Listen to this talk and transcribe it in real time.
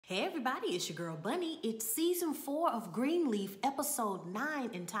Hey everybody, it's your girl Bunny. It's season 4 of Greenleaf, episode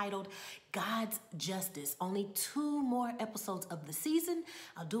 9, entitled God's Justice. Only 2 more episodes of the season.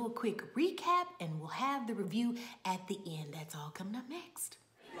 I'll do a quick recap and we'll have the review at the end. That's all coming up next.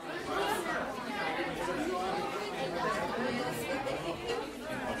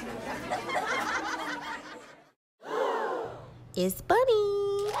 It's Bunny.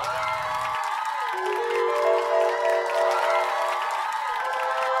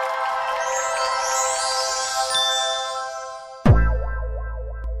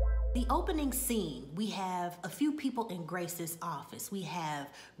 The opening scene, we have a few people in Grace's office. We have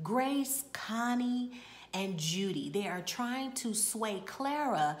Grace, Connie, and Judy. They are trying to sway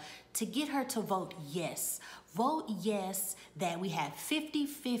Clara to get her to vote yes. Vote yes that we have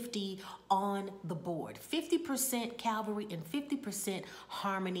 50-50 on the board. 50% Calvary and 50%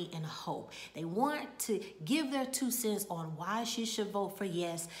 Harmony and Hope. They want to give their 2 cents on why she should vote for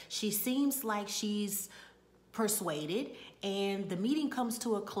yes. She seems like she's persuaded, and the meeting comes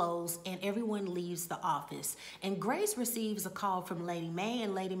to a close and everyone leaves the office. And Grace receives a call from Lady May,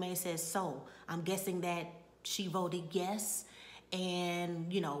 and Lady May says, so I'm guessing that she voted yes.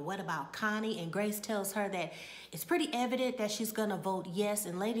 And, what about Connie? And Grace tells her that it's pretty evident that she's going to vote yes.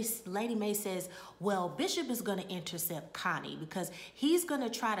 And Lady May says, well, Bishop is going to intercept Connie because he's going to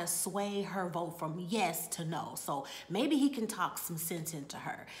try to sway her vote from yes to no. So maybe he can talk some sense into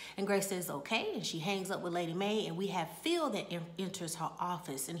her. And Grace says, okay. And she hangs up with Lady May. And we have Phil that enters her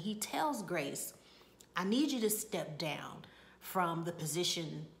office. And he tells Grace, I need you to step down from the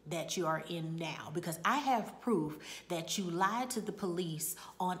position that you are in now, because I have proof that you lied to the police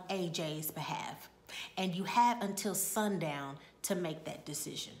on AJ's behalf, and you have until sundown to make that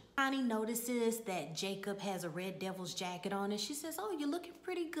decision. Connie notices that Jacob has a Red Devil's jacket on, and she says, oh, you're looking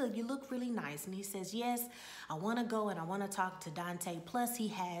pretty good. You look really nice. And he says, yes, I want to go and I want to talk to Dante. Plus, he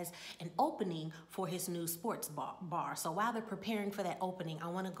has an opening for his new sports bar. So while they're preparing for that opening, I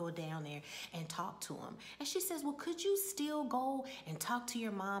want to go down there and talk to him. And she says, well, could you still go and talk to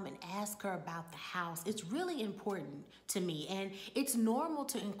your mom and ask her about the house? It's really important to me. And it's normal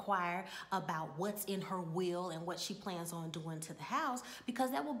to inquire about what's in her will and what she plans on doing to the house,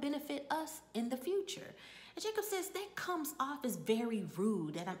 because that will benefit us in the future. And Jacob says that comes off as very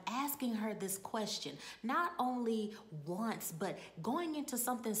rude, and I'm asking her this question not only once, but going into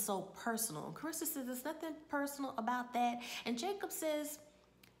something so personal. And Carissa says there's nothing personal about that. And Jacob says,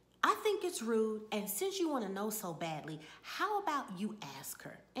 I think it's rude, and since you want to know so badly, how about you ask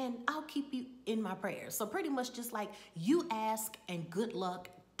her? And I'll keep you in my prayers. So pretty much just like you ask and good luck,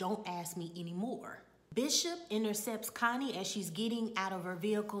 don't ask me anymore. Bishop intercepts Connie as she's getting out of her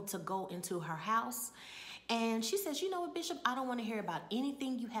vehicle to go into her house. And she says, you know what, Bishop, I don't want to hear about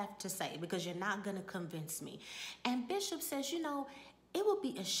anything you have to say because you're not going to convince me. And Bishop says, it would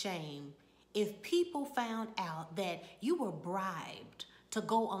be a shame if people found out that you were bribed to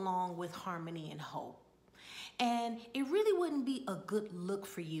go along with Harmony and Hope. And it really wouldn't be a good look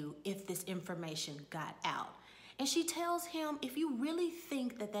for you if this information got out. And she tells him, if you really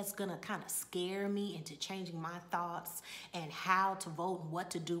think that that's gonna kind of scare me into changing my thoughts and how to vote and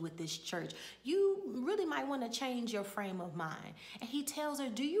what to do with this church, you really might want to change your frame of mind. And he tells her,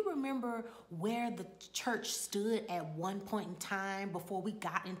 do you remember where the church stood at one point in time before we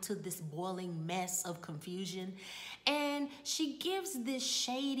got into this boiling mess of confusion? And she gives this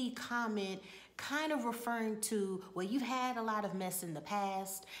shady comment, kind of referring to, well, you've had a lot of mess in the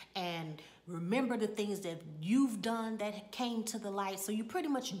past, and remember the things that you've done that came to the light, so you pretty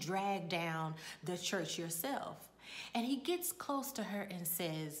much drag down the church yourself. And he gets close to her and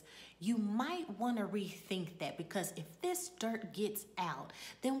says, you might want to rethink that, because if this dirt gets out,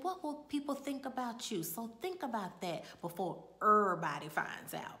 then what will people think about you? So think about that before everybody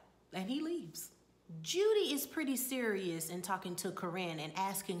finds out. And he leaves. Judy is pretty serious in talking to Corinne and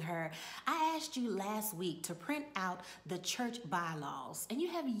asking her, I asked you last week to print out the church bylaws, and you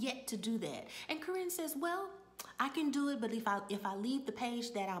have yet to do that. And Corinne says, well, I can do it, but if I leave the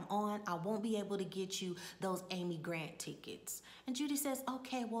page that I'm on, I won't be able to get you those Amy Grant tickets. And Judy says,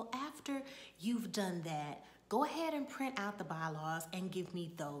 okay, well, after you've done that, go ahead and print out the bylaws and give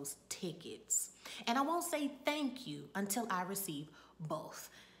me those tickets. And I won't say thank you until I receive both.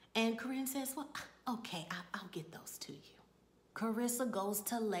 And Corinne says, well, okay, I'll get those to you. Carissa goes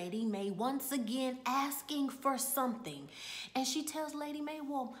to Lady Mae once again asking for something. And she tells Lady Mae,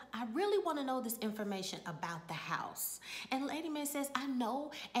 well, I really want to know this information about the house. And Lady Mae says, I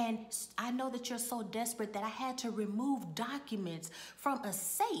know, and I know that you're so desperate that I had to remove documents from a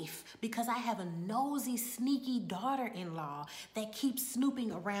safe because I have a nosy, sneaky daughter-in-law that keeps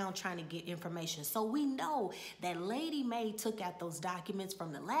snooping around trying to get information. So we know that Lady Mae took out those documents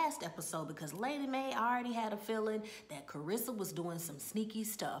from the last episode because Lady Mae already had a feeling that Carissa was doing some sneaky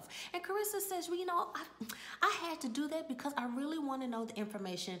stuff. And Carissa says, well, you know, I had to do that because I really want to know the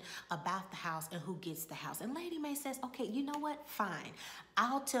information about the house and who gets the house. And Lady Mae says, okay, you know what? Fine.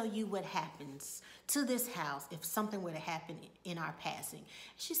 I'll tell you what happens to this house if something were to happen in our passing.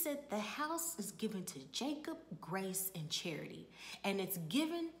 She said the house is given to Jacob, Grace, and Charity, and it's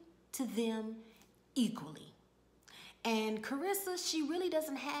given to them equally. And Carissa, she really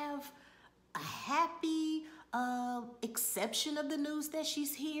doesn't have a happy exception of the news that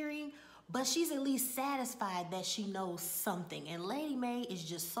she's hearing, but she's at least satisfied that she knows something. And Lady Mae is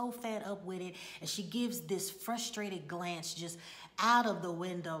just so fed up with it, and she gives this frustrated glance just out of the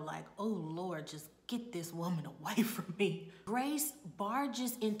window like, oh Lord, just get this woman away from me. Grace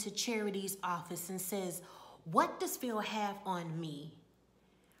barges into Charity's office and says, what does Phil have on me?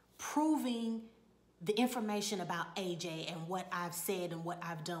 Proving the information about AJ and what I've said and what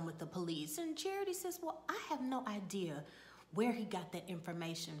I've done with the police. And Charity says, well, I have no idea where he got that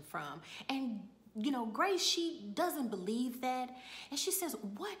information from. And you know, Grace, she doesn't believe that. And she says,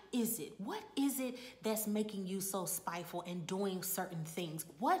 what is it? What is it that's making you so spiteful and doing certain things?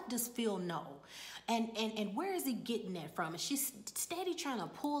 What does Phil know? And where is he getting that from? And she's steady trying to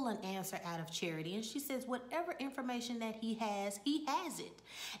pull an answer out of Charity. And she says, whatever information that he has it.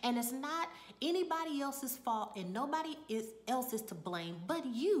 And it's not anybody else's fault and nobody else is to blame but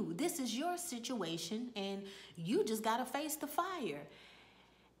you. This is your situation and you just got to face the fire.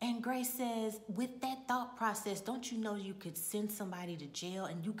 And Grace says, with that thought process, don't you know you could send somebody to jail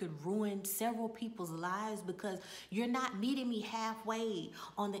and you could ruin several people's lives because you're not meeting me halfway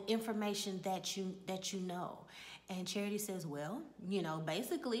on the information that you know. And Charity says, well, you know,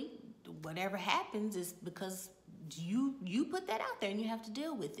 basically whatever happens is because you put that out there and you have to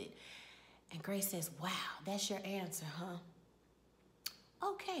deal with it. And Grace says, wow, that's your answer, huh?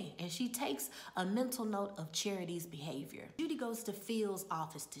 Okay, and she takes a mental note of Charity's behavior. Judy goes to Phil's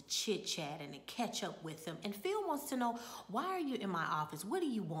office to chit-chat and to catch up with him. And Phil wants to know, why are you in my office? What do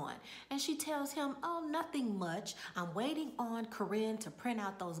you want? And she tells him, oh, nothing much. I'm waiting on Corinne to print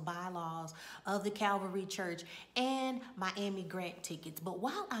out those bylaws of the Calvary Church and Miami Grant tickets. But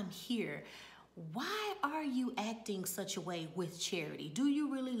while I'm here, why are you acting such a way with Charity? Do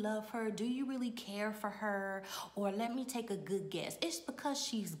you really love her? Do you really care for her? Or let me take a good guess. It's because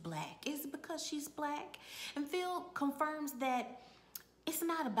she's black. Is it because she's black? And Phil confirms that it's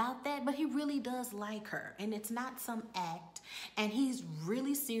not about that, but he really does like her. And it's not some act. And he's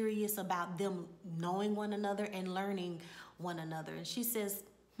really serious about them knowing one another and learning one another. And she says,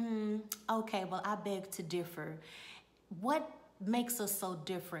 okay, well, I beg to differ. What makes us so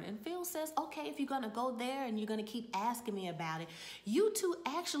different? And Phil says, okay, if you're gonna go there and you're gonna keep asking me about it, you two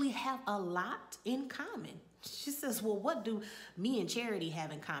actually have a lot in common. She says, well, what do me and Charity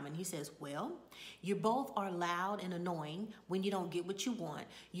have in common? He says, well, you both are loud and annoying when you don't get what you want.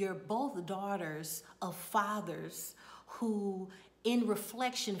 You're both daughters of fathers who in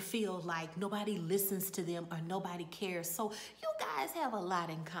reflection feel like nobody listens to them or nobody cares. So you guys have a lot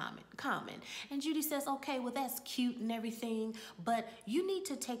in common. And Judy says, okay, well, that's cute and everything, but you need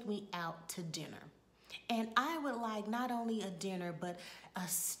to take me out to dinner. And I would like not only a dinner, but a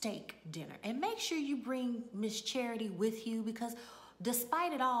steak dinner. And make sure you bring Miss Charity with you because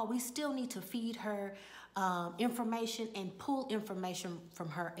despite it all, we still need to feed her information and pull information from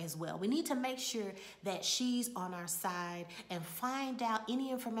her as well. We need to make sure that she's on our side and find out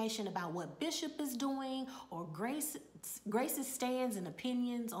any information about what Bishop is doing or Grace's stands and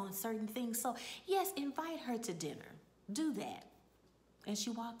opinions on certain things. So yes, invite her to dinner. Do that. And she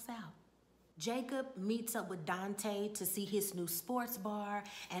walks out. Jacob meets up with Dante to see his new sports bar.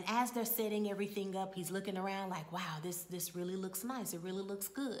 And as they're setting everything up, he's looking around like, wow, this really looks nice. It really looks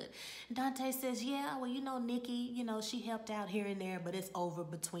good. And Dante says, yeah, well, you know, Nikki, you know, she helped out here and there, but it's over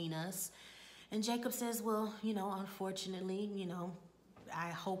between us. And Jacob says, well, you know, unfortunately, you know, I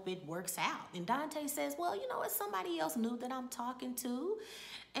hope it works out. And Dante says, well, you know, it's somebody else new that I'm talking to.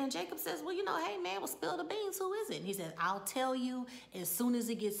 And Jacob says, well, you know, hey, man, well, spill the beans. Who is it? And he says, I'll tell you as soon as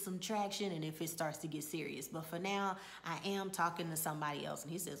it gets some traction and if it starts to get serious. But for now, I am talking to somebody else.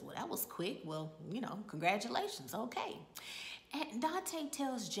 And he says, well, that was quick. Well, you know, congratulations. Okay. And Dante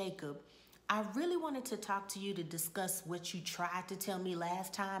tells Jacob, I really wanted to talk to you to discuss what you tried to tell me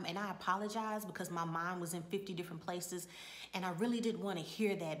last time, and I apologize because my mind was in 50 different places, and I really didn't want to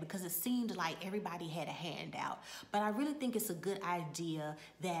hear that because it seemed like everybody had a handout. But I really think it's a good idea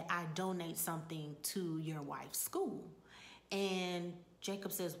that I donate something to your wife's school. And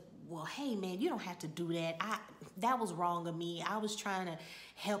Jacob says, well, hey man, you don't have to do that. That was wrong of me. I was trying to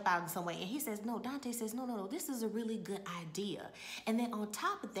help out in some way. And he says, no, Dante says, no, this is a really good idea. And then on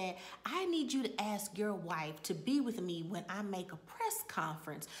top of that, I need you to ask your wife to be with me when I make a press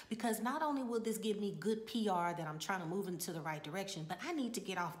conference, because not only will this give me good PR that I'm trying to move into the right direction, but I need to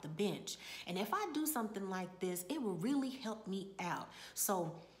get off the bench. And if I do something like this, it will really help me out.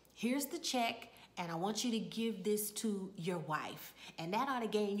 So here's the check. And I want you to give this to your wife. And that ought to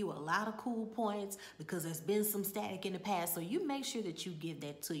gain you a lot of cool points because there's been some static in the past. So you make sure that you give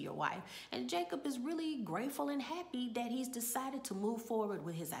that to your wife. And Jacob is really grateful and happy that he's decided to move forward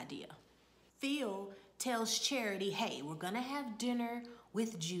with his idea. Phil tells Charity, hey, we're gonna have dinner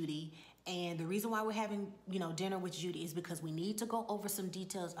with Judy. And the reason why we're having, dinner with Judy is because we need to go over some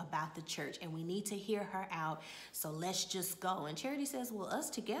details about the church and we need to hear her out. So let's just go. And Charity says, well,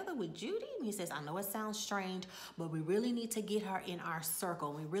 us together with Judy? And he says, I know it sounds strange, but we really need to get her in our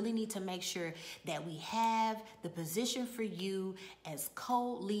circle. We really need to make sure that we have the position for you as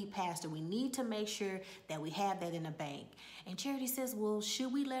co-lead pastor. We need to make sure that we have that in the bank. And Charity says, well,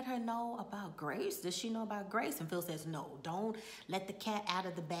 should we let her know about Grace? Does she know about Grace? And Phil says, no, don't let the cat out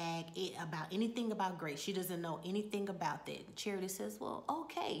of the bag about anything about Grace. She doesn't know anything about that. And Charity says, well,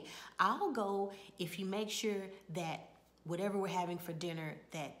 okay, I'll go if you make sure that whatever we're having for dinner,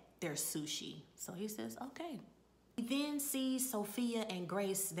 that there's sushi. So he says, okay. He then sees Sophia and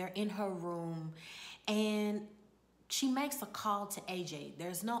Grace. They're in her room and she makes a call to AJ.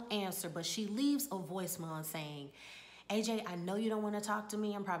 There's no answer, but she leaves a voicemail saying, AJ, I know you don't want to talk to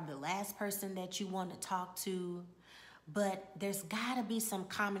me. I'm probably the last person that you want to talk to, but there's got to be some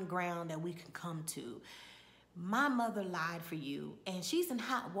common ground that we can come to. My mother lied for you, and she's in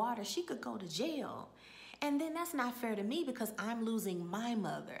hot water. She could go to jail. And then that's not fair to me because I'm losing my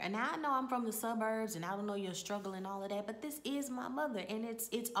mother. And I know I'm from the suburbs, and I don't know your struggle and all of that, but this is my mother, and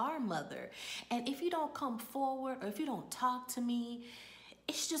it's our mother. And if you don't come forward or if you don't talk to me,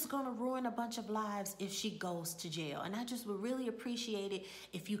 it's just going to ruin a bunch of lives if she goes to jail. And I just would really appreciate it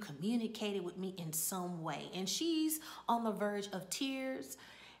if you communicated with me in some way. And she's on the verge of tears.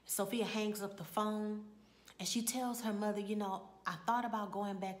 Sophia hangs up the phone and she tells her mother, I thought about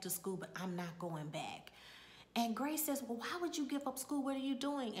going back to school, but I'm not going back. And Grace says, well, why would you give up school? What are you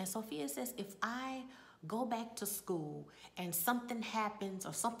doing? And Sophia says, if I go back to school and something happens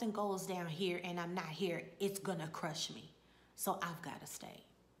or something goes down here and I'm not here, it's going to crush me. So I've got to stay.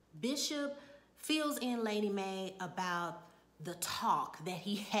 Bishop fills in Lady Mae about the talk that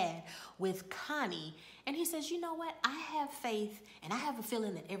he had with Connie. And he says, you know what? I have faith and I have a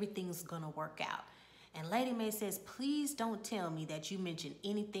feeling that everything's going to work out. And Lady Mae says, please don't tell me that you mentioned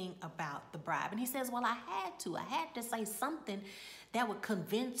anything about the bribe. And he says, well, I had to. I had to say something that would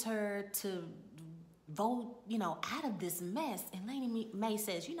convince her to vote, out of this mess. And Lady Mae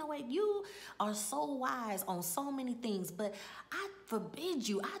says, you know what, you are so wise on so many things, but I forbid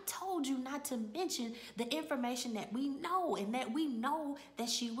you. I told you not to mention the information that we know, and that we know that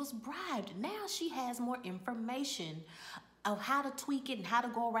she was bribed. Now she has more information of how to tweak it and how to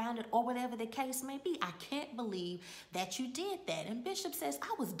go around it or whatever the case may be. I can't believe that you did that. And Bishop says,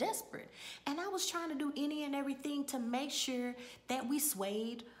 I was desperate and I was trying to do any and everything to make sure that we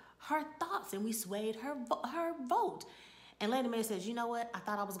swayed her thoughts and we swayed her vote. And Lady Mae says, you know what? I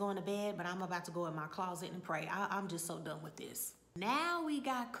thought I was going to bed, but I'm about to go in my closet and pray. I'm just so done with this. Now we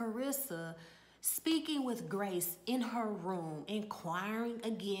got Carissa speaking with Grace in her room, inquiring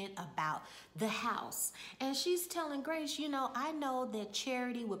again about the house. And she's telling Grace, I know that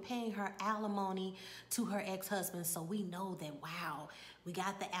Charity was paying her alimony to her ex-husband, so we know that, wow, we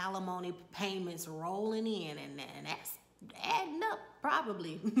got the alimony payments rolling in, and that's adding up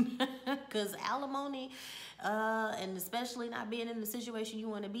probably because alimony and especially not being in the situation you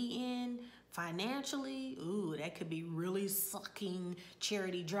want to be in financially, ooh, that could be really sucking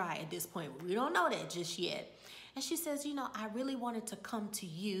Charity dry at this point. We don't know that just yet. And she says, I really wanted to come to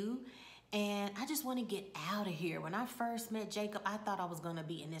you and I just want to get out of here. When I first met Jacob, I thought I was going to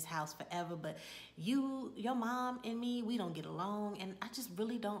be in this house forever, but your mom and me, we don't get along, and I just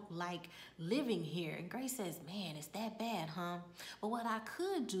really don't like living here. And Grace says, man, it's that bad, huh? But what I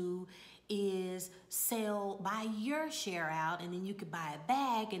could do is buy your share out, and then you could buy it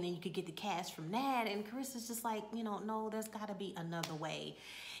back, and then you could get the cash from that. And Carissa's just like, no, there's got to be another way.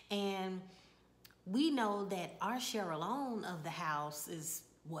 And we know that our share alone of the house is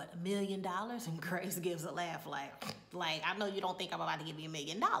what, $1 million? And Grace gives a laugh like, I know you don't think I'm about to give you $1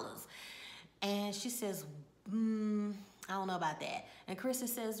 million. And she says, I don't know about that. And Carissa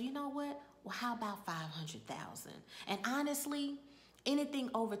says, you know what? Well, how about 500,000? And honestly, anything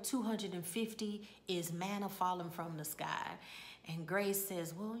over 250 is manna falling from the sky. And Grace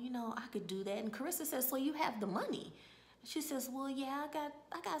says, well, you know, I could do that. And Carissa says, so you have the money? She says, well, yeah,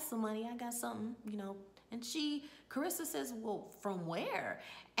 I got some money. I got something, you know. And Carissa says, well, from where?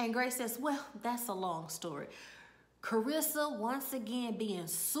 And Grace says, well, that's a long story. Carissa, once again, being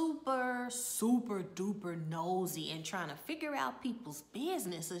super, super duper nosy and trying to figure out people's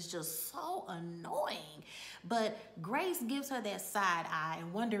business is just so annoying. But Grace gives her that side eye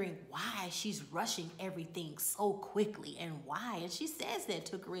and wondering why she's rushing everything so quickly and why. And she says that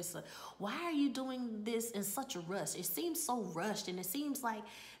to Carissa, why are you doing this in such a rush? It seems so rushed and it seems like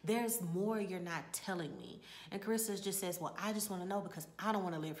there's more you're not telling me. And Carissa just says, well, I just want to know because I don't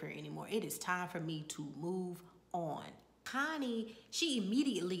want to live here anymore. It is time for me to move on. Connie, she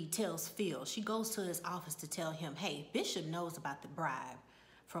immediately tells Phil, she goes to his office to tell him, hey, Bishop knows about the bribe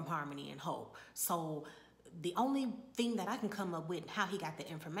from Harmony and Hope. So the only thing that I can come up with how he got the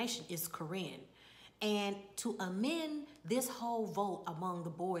information is Corinne. And to amend this whole vote among the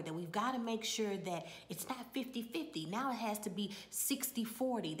board, that we've got to make sure that it's not 50-50. Now it has to be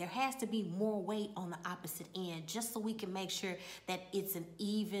 60-40. There has to be more weight on the opposite end just so we can make sure that it's an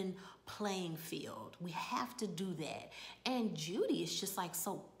even playing field. We have to do that. And Judy is just like,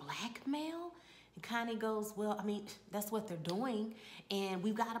 so blackmail? And Connie goes, well, I mean, that's what they're doing. And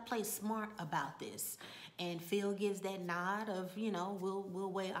we've got to play smart about this. And Phil gives that nod of, you know,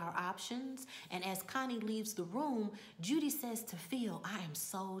 we'll weigh our options. And as Connie leaves the room, Judy says to Phil, I am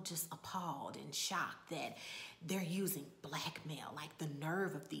so just appalled and shocked that they're using blackmail, like the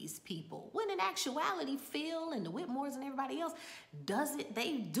nerve of these people. When in actuality, Phil and the Whitmores and everybody else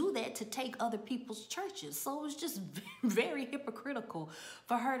they do that to take other people's churches. So it's just very hypocritical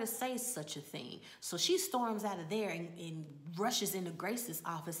for her to say such a thing. So she storms out of there and rushes into Grace's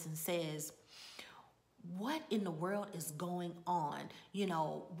office and says, what in the world is going on? You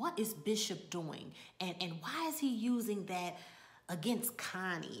know, what is Bishop doing? And why is he using that against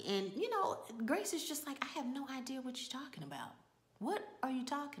Connie? And, you know, Grace is just like, I have no idea what you're talking about. What are you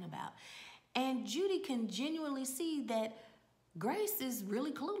talking about? And Judy can genuinely see that Grace is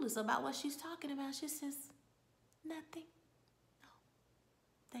really clueless about what she's talking about. She says, nothing. No,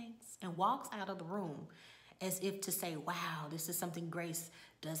 thanks. And walks out of the room as if to say, wow, this is something Grace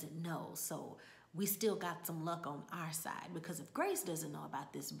doesn't know. So we still got some luck on our side, because if Grace doesn't know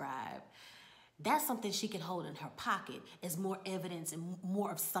about this bribe, that's something she can hold in her pocket as more evidence and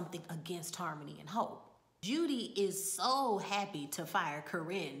more of something against Harmony and Hope. Judy is so happy to fire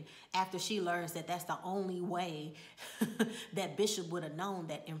Corinne after she learns that that's the only way that Bishop would have known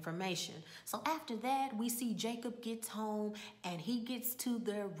that information. So after that, we see Jacob gets home and he gets to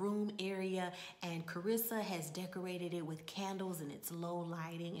their room area, and Carissa has decorated it with candles and it's low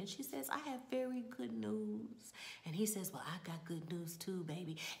lighting. And she says, I have very good news. And he says, well, I got good news too,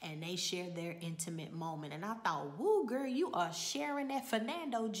 baby. And they share their intimate moment. And I thought, woo, girl, you are sharing that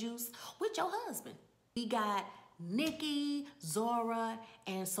Fernando juice with your husband. We got Nikki, Zora,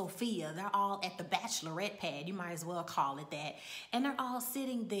 and Sophia. They're all at the bachelorette pad. You might as well call it that. And they're all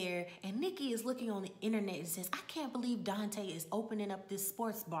sitting there. And Nikki is looking on the internet and says, I can't believe Dante is opening up this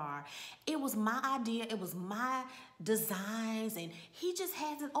sports bar. It was my idea. It was my designs. And he just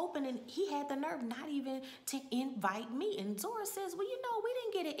has it open. And he had the nerve not even to invite me. And Zora says, well, you know, we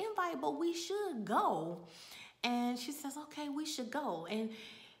didn't get an invite, but we should go. And she says, okay, we should go. And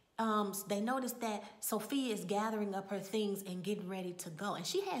they noticed that Sophia is gathering up her things and getting ready to go. And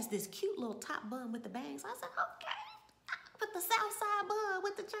she has this cute little top bun with the bangs. I said, okay, put the South Side bun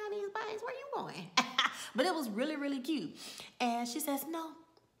with the Chinese bangs. Where you going? But it was really, really cute. And she says, no,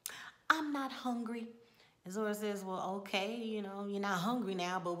 I'm not hungry. And Zora says, well, okay, you know, you're not hungry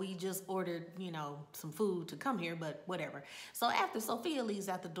now, but we just ordered, you know, some food to come here, but whatever. So after Sophia leaves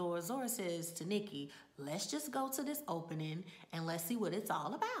out the door, Zora says to Nikki, let's just go to this opening and let's see what it's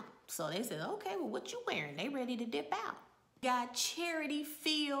all about. So they said, okay, well, what you wearing? They ready to dip out. Got Charity,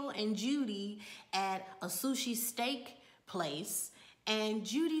 Phil, and Judy at a sushi steak place. And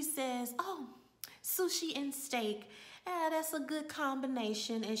Judy says, oh, sushi and steak. Yeah, that's a good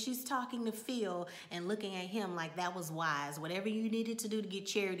combination. And she's talking to Phil and looking at him like that was wise. Whatever you needed to do to get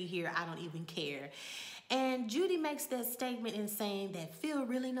Charity here, I don't even care. And Judy makes that statement in saying that Phil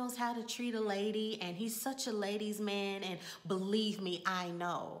really knows how to treat a lady and he's such a ladies' man, and believe me, I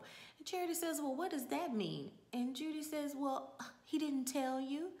know. And Charity says, well, what does that mean? And Judy says, well, he didn't tell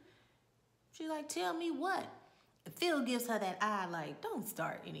you. She's like, tell me what? Phil gives her that eye like, don't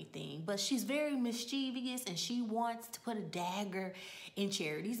start anything. But she's very mischievous and she wants to put a dagger in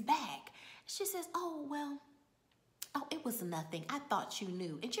Charity's back. She says, oh, well, oh, it was nothing. I thought you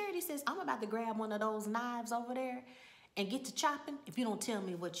knew. And Charity says, I'm about to grab one of those knives over there and get to chopping if you don't tell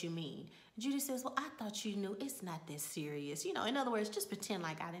me what you mean. Judy says, well, I thought you knew. It's not this serious. You know, in other words, just pretend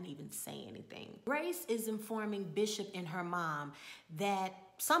like I didn't even say anything. Grace is informing Bishop and her mom that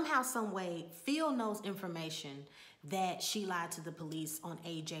somehow, some way, Phil knows information that she lied to the police on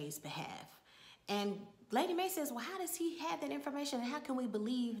AJ's behalf. And Lady Mae says, well, how does he have that information and how can we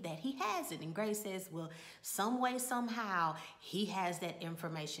believe that he has it? And Grace says, well, some way, somehow, he has that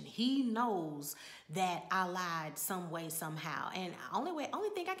information. He knows that I lied some way, somehow. And only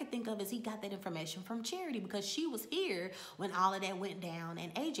thing I can think of is he got that information from Charity because she was here when all of that went down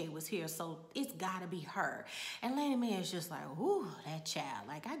and AJ was here. So it's gotta be her. And Lady Mae is just like, ooh, that child.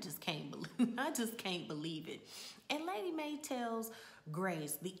 Like, I just can't believe it. And Lady Mae tells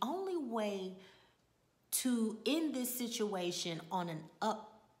Grace the only way to end this situation on an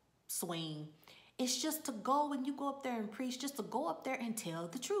upswing is just to go, when you go up there and preach, just to go up there and tell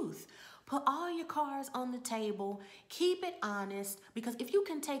the truth. Put all your cards on the table, keep it honest, because if you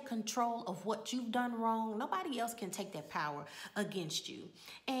can take control of what you've done wrong, nobody else can take that power against you.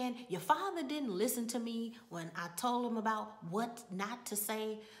 And your father didn't listen to me when I told him about what not to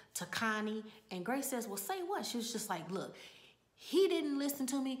say to Connie. And Grace says, well, say what? She was just like, look, he didn't listen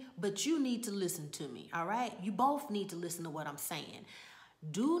to me, but you need to listen to me, all right? You both need to listen to what I'm saying.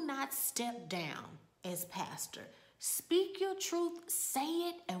 Do not step down as pastor. Speak your truth, say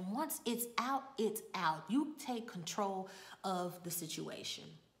it, and once it's out, it's out. You take control of the situation.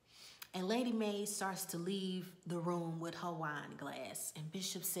 And Lady Mae starts to leave the room with her wine glass. And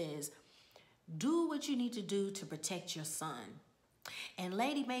Bishop says, do what you need to do to protect your son. And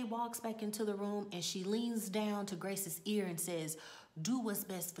Lady Mae walks back into the room and she leans down to Grace's ear and says, do what's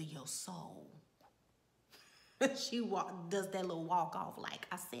best for your soul. She does that little walk off like,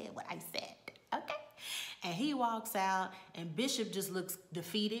 I said what I said, okay? And he walks out and Bishop just looks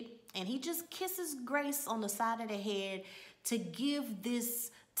defeated and he just kisses Grace on the side of the head to give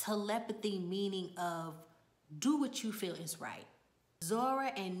this telepathy meaning of do what you feel is right.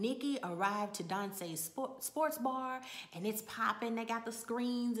 Zora and Nikki arrived to Dante's sports bar and it's popping. They got the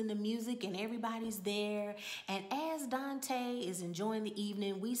screens and the music and everybody's there. And as Dante is enjoying the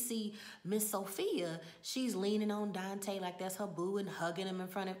evening, we see Miss Sophia. She's leaning on Dante like that's her boo and hugging him in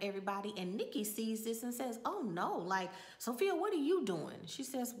front of everybody. And Nikki sees this and says, oh no, like, Sophia, what are you doing? She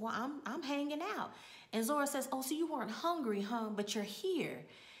says, well, I'm hanging out. And Zora says, oh, so you weren't hungry, huh? But you're here.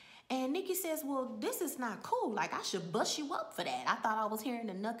 And Nikki says, well, this is not cool. Like, I should bust you up for that. I thought I was hearing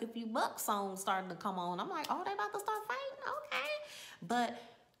the Knuck If You Buck song starting to come on. I'm like, oh, they about to start fighting? Okay. But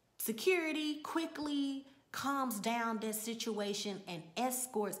security quickly calms down that situation and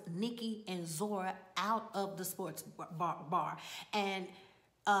escorts Nikki and Zora out of the sports bar. And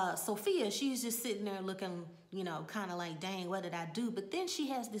Sophia, she's just sitting there looking, you know, kind of like, dang, what did I do? But then she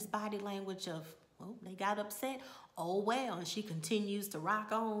has this body language of, well, they got upset. Oh, well, and she continues to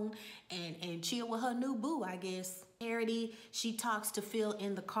rock on and chill with her new boo, I guess. Charity, she talks to Phil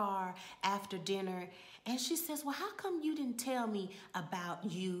in the car after dinner, and she says, well, how come you didn't tell me about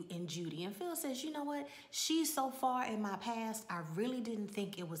you and Judy? And Phil says, you know what? She's so far in my past, I really didn't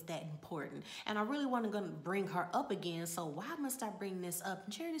think it was that important. And I really wasn't going to bring her up again, so why must I bring this up?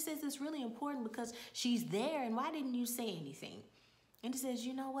 And Charity says it's really important because she's there, and why didn't you say anything? And he says,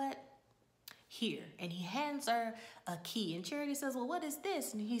 you know what? Here. And he hands her a key. And Charity says, well, what is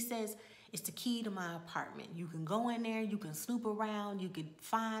this? And he says, it's the key to my apartment. You can go in there, you can snoop around, you can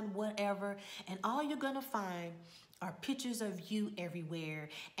find whatever, and all you're gonna find are pictures of you everywhere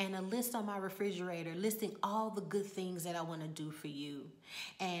and a list on my refrigerator listing all the good things that I want to do for you.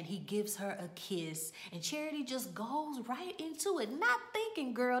 And he gives her a kiss, and Charity just goes right into it, not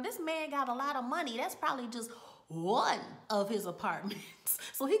thinking, girl, this man got a lot of money. That's probably just one of his apartments.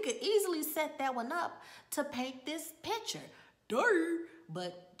 So he could easily set that one up to paint this picture. Duh.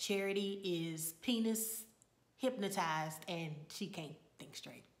 But Charity is penis hypnotized and she can't think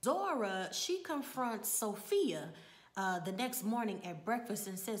straight. Zora, she confronts Sophia the next morning at breakfast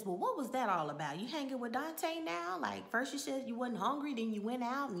and says, well, what was that all about? You hanging with Dante now? Like, first you said you wasn't hungry, then you went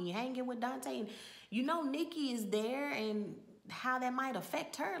out and you hanging with Dante. And you know Nikki is there and how that might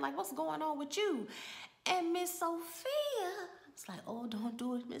affect her. Like, what's going on with you? And Miss Sophia, it's like, oh, don't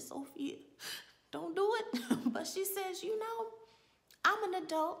do it, Miss Sophia. Don't do it. But she says, you know, I'm an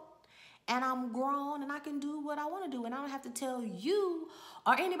adult and I'm grown and I can do what I want to do. And I don't have to tell you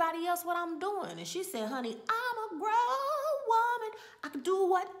or anybody else what I'm doing. And she said, honey, I'm a grown woman. I can do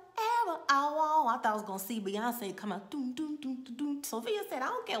whatever Clara, oh, I thought I was going to see Beyonce come out. Doom, doom, doom, doom, doom. Sophia said, I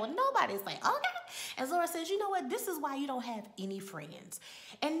don't care what nobody say. Okay. And Zora says, you know what? This is why you don't have any friends.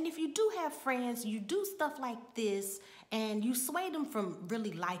 And if you do have friends, you do stuff like this and you sway them from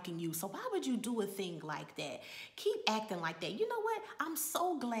really liking you. So why would you do a thing like that? Keep acting like that. You know what? I'm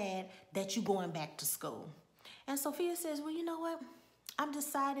so glad that you're going back to school. And Sophia says, well, you know what? I've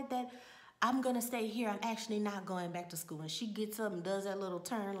decided that I'm going to stay here. I'm actually not going back to school. And she gets up and does that little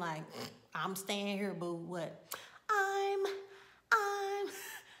turn like, I'm staying here, boo. What? I'm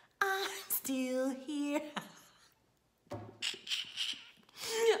still here.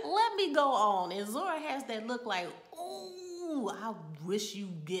 Let me go on. And Zora has that look like, ooh, I wish you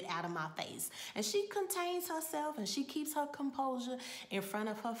get out of my face. And she contains herself and she keeps her composure in front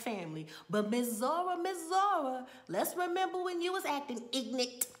of her family. But Miss Zora, let's remember when you was acting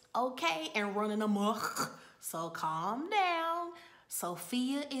ignorant, okay, and running amok. So calm down.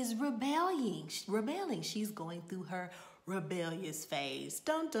 Sophia is rebelling. She's going through her rebellious phase.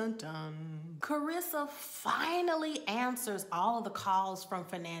 Dun, dun, dun. Carissa finally answers all of the calls from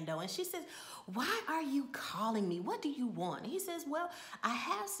Fernando. And she says, why are you calling me? What do you want? He says, well, I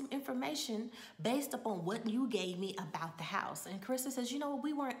have some information based upon what you gave me about the house. And Carissa says, you know what?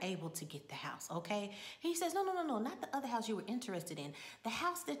 We weren't able to get the house, okay? He says, no, not the other house you were interested in. The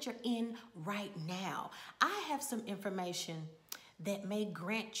house that you're in right now. I have some information that may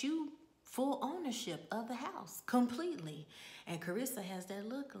grant you full ownership of the house completely. And Carissa has that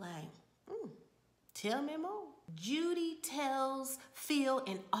look like, tell me more. Judy tells Phil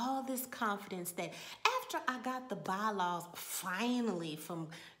in all this confidence that after I got the bylaws finally from,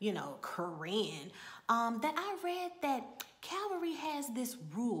 Corinne, that I read that Calvary has this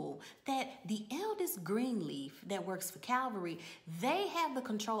rule that the eldest Greenleaf that works for Calvary, they have the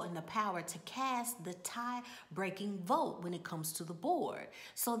control and the power to cast the tie-breaking vote when it comes to the board.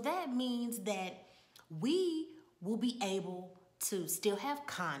 So that means that we will be able to still have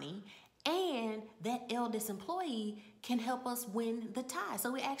Connie, and that eldest employee can help us win the tie.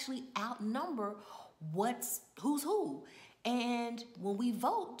 So we actually outnumber who's who. And when we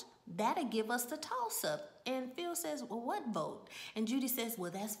vote, that'll give us the toss-up. And Phil says, well, what vote? And Judy says,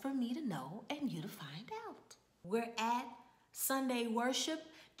 well, that's for me to know and you to find out. We're at Sunday worship.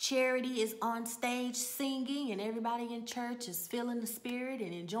 Charity is on stage singing, and everybody in church is feeling the spirit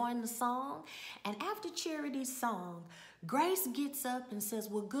and enjoying the song. And after Charity's song, Grace gets up and says,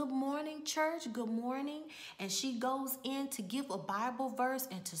 well, good morning, church, good morning. And she goes in to give a Bible verse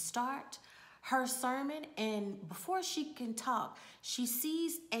and to start her sermon. And before she can talk, she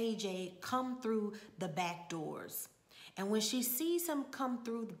sees AJ come through the back doors. And when she sees him come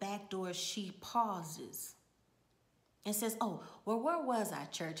through the back doors, she pauses and says, oh, well, where was I,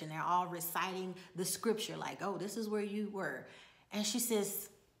 church? And they're all reciting the scripture like, oh, this is where you were. And she says,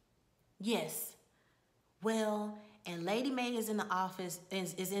 yes. Well, and Lady Mae is in the office,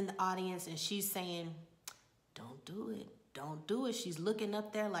 is in the audience, and she's saying, don't do it. Don't do it. She's looking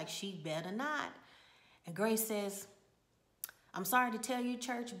up there like she better not. And Grace says, I'm sorry to tell you,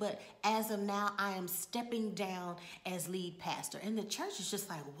 church, but as of now, I am stepping down as lead pastor. And the church is just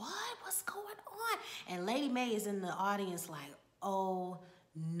like, what? What's going on? And Lady Mae is in the audience like, oh,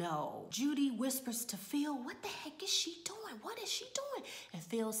 no. Judy whispers to Phil, what the heck is she doing? What is she doing? And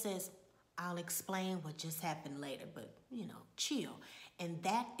Phil says, I'll explain what just happened later, but, chill. And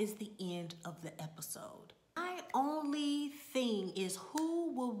that is the end of the episode. My only thing is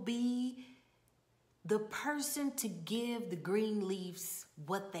who will be the person to give the Greenleafs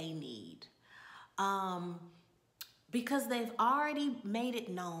what they need. Because they've already made it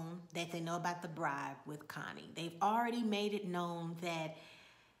known that they know about the bribe with Connie. They've already made it known that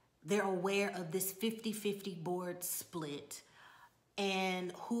they're aware of this 50-50 board split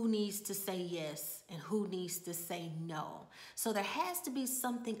and who needs to say yes and who needs to say no. So there has to be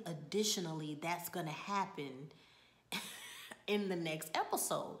something additionally that's going to happen in the next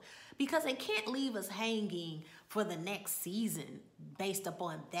episode, because they can't leave us hanging for the next season based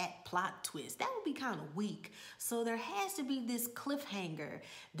upon that plot twist. That would be kind of weak. So there has to be this cliffhanger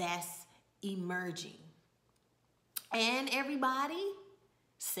that's emerging. And everybody,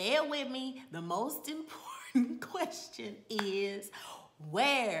 say it with me, the most important question is,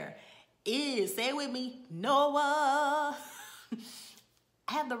 where is, say it with me, Noah?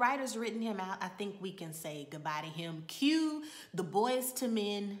 Have the writers written him out? I think we can say goodbye to him. Cue the Boys to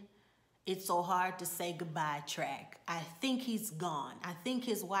Men, It's So Hard to Say Goodbye track. I think he's gone. I think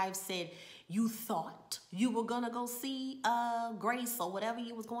his wife said, you thought you were gonna go see Grace or whatever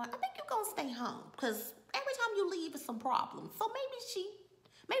you was going. I think you're gonna stay home, because every time you leave it's some problems. So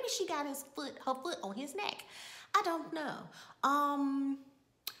maybe she got her foot on his neck. I don't know.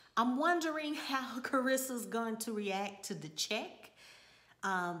 I'm I'm wondering how Carissa's going to react to the check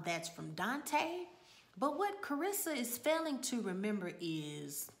that's from Dante. But what Carissa is failing to remember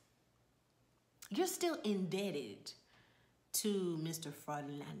is you're still indebted to Mr.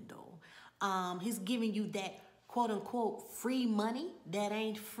 Fernando. He's giving you that quote unquote free money that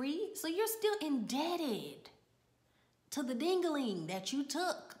ain't free. So you're still indebted to the dingaling that you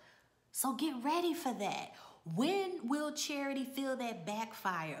took. So get ready for that. When will Charity feel that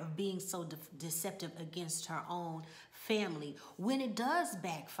backfire of being so deceptive against her own family? When it does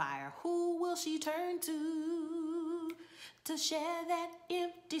backfire, who will she turn to share that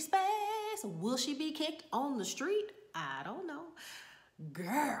empty space? Will she be kicked on the street? I don't know.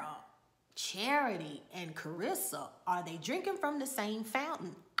 Girl, Charity and Carissa, are they drinking from the same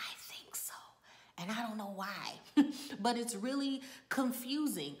fountain? I think so. And I don't know why, but it's really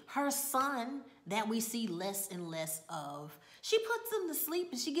confusing. Her son that we see less and less of, she puts him to sleep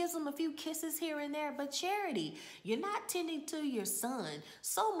and she gives him a few kisses here and there. But Charity, you're not tending to your son,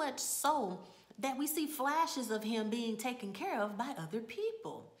 so much so that we see flashes of him being taken care of by other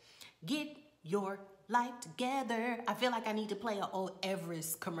people. Get your life together. I feel like I need to play an old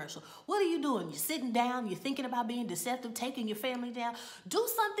Everest commercial. What are you doing? You're sitting down, you're thinking about being deceptive, taking your family down. Do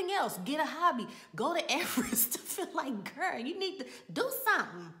something else. Get a hobby. Go to Everest to feel like, girl, you need to do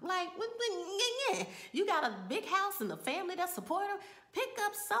something. Like, yeah, you got a big house and a family that's supportive. Pick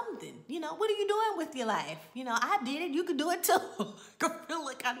up something. You know, what are you doing with your life? You know, I did it. You could do it too. I feel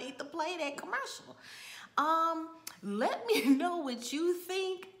like I need to play that commercial. Let me know what you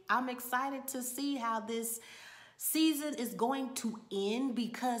think. I'm excited to see how this season is going to end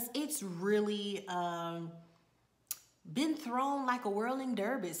because it's really been thrown like a whirling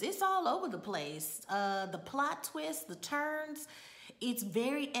dervish. It's all over the place. The plot twists, the turns, it's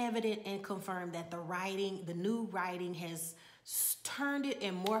very evident and confirmed that the new writing has turned it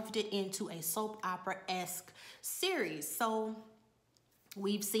and morphed it into a soap opera-esque series. So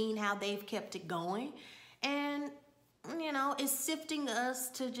we've seen how they've kept it going, and you know, it's sifting us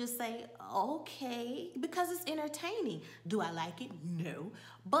to just say, okay, because it's entertaining. Do I like it? No.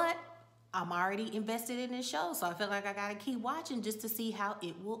 But I'm already invested in this show, so I feel like I gotta keep watching just to see how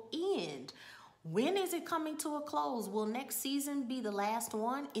it will end. When is it coming to a close? Will next season be the last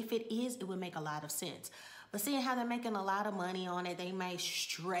one? If it is, it would make a lot of sense. But seeing how they're making a lot of money on it, they may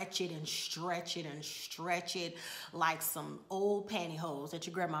stretch it and stretch it and stretch it like some old pantyhose that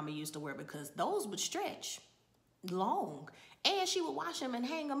your grandmama used to wear, because those would stretch long, and she would wash them and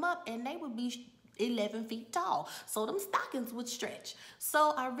hang them up, and they would be 11 feet tall, so them stockings would stretch.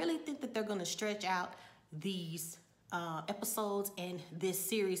 So I really think that they're going to stretch out these episodes and this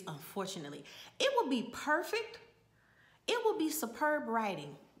series. Unfortunately, it would be perfect, it would be superb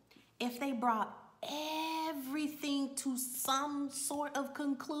writing if they brought everything to some sort of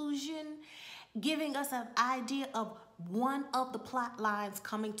conclusion, giving us an idea of one of the plot lines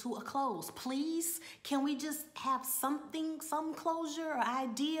coming to a close. Please, can we just have something, some closure or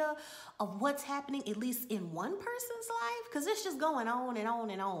idea of what's happening, at least in one person's life? Because it's just going on and on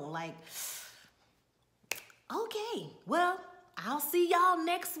and on. Like, okay, well, I'll see y'all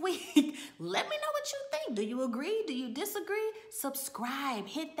next week. Let me know what you think. Do you agree? Do you disagree? Subscribe.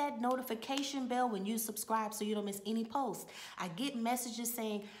 Hit that notification bell when you subscribe so you don't miss any posts. I get messages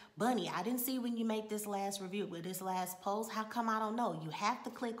saying, Bunny, I didn't see when you make this last review with this last post. How come I don't know? You have to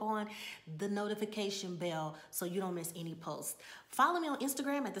click on the notification bell so you don't miss any posts. Follow me on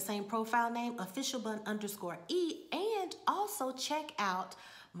Instagram at the same profile name, officialbun_E, and also check out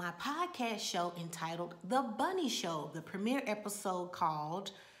my podcast show entitled The Bunny Show, the premiere episode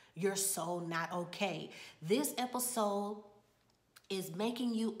called You're So Not Okay. This episode is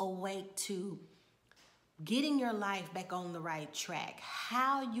making you awake to getting your life back on the right track,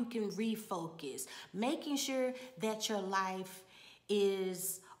 how you can refocus, making sure that your life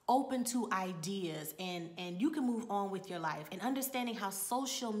is open to ideas and you can move on with your life, and understanding how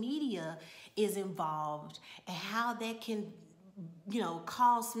social media is involved and how that can, you know,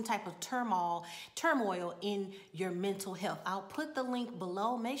 cause some type of turmoil in your mental health. I'll put the link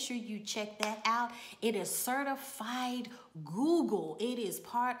below. Make sure you check that out. It is certified Google. It is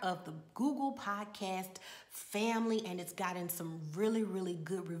part of the Google podcast family, and it's gotten some really, really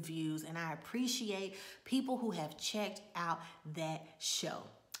good reviews, and I appreciate people who have checked out that show.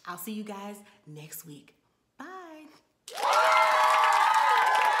 I'll see you guys next week.